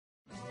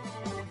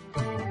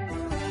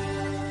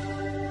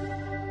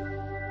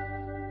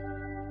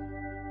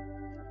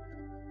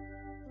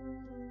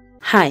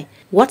Hi,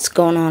 what's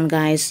going on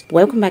guys?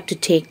 Welcome back to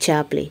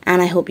Techaply and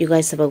I hope you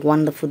guys have a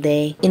wonderful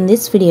day. In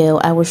this video,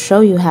 I will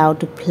show you how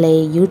to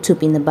play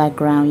YouTube in the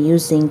background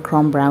using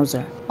Chrome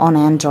browser on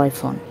Android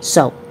phone.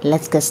 So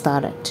let's get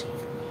started.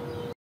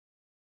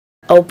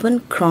 Open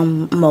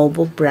Chrome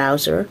mobile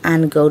browser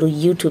and go to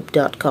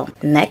youtube.com.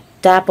 Next,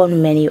 tap on the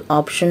menu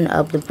option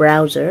of the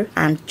browser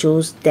and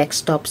choose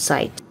desktop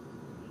site.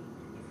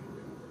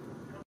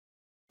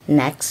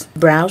 Next,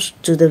 browse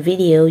to the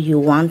video you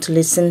want to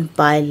listen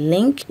by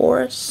link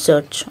or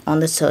search on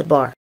the search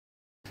bar.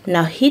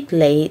 Now hit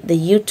play the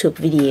YouTube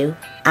video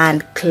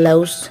and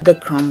close the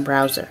Chrome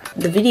browser.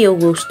 The video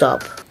will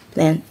stop.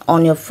 Then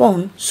on your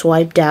phone,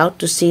 swipe down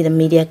to see the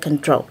media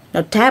control.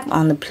 Now tap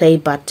on the play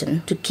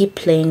button to keep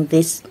playing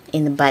this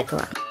in the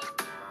background.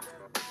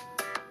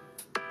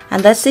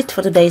 And that's it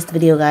for today's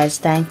video guys.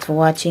 Thanks for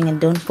watching and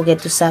don't forget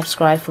to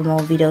subscribe for more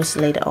videos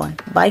later on.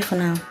 Bye for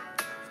now.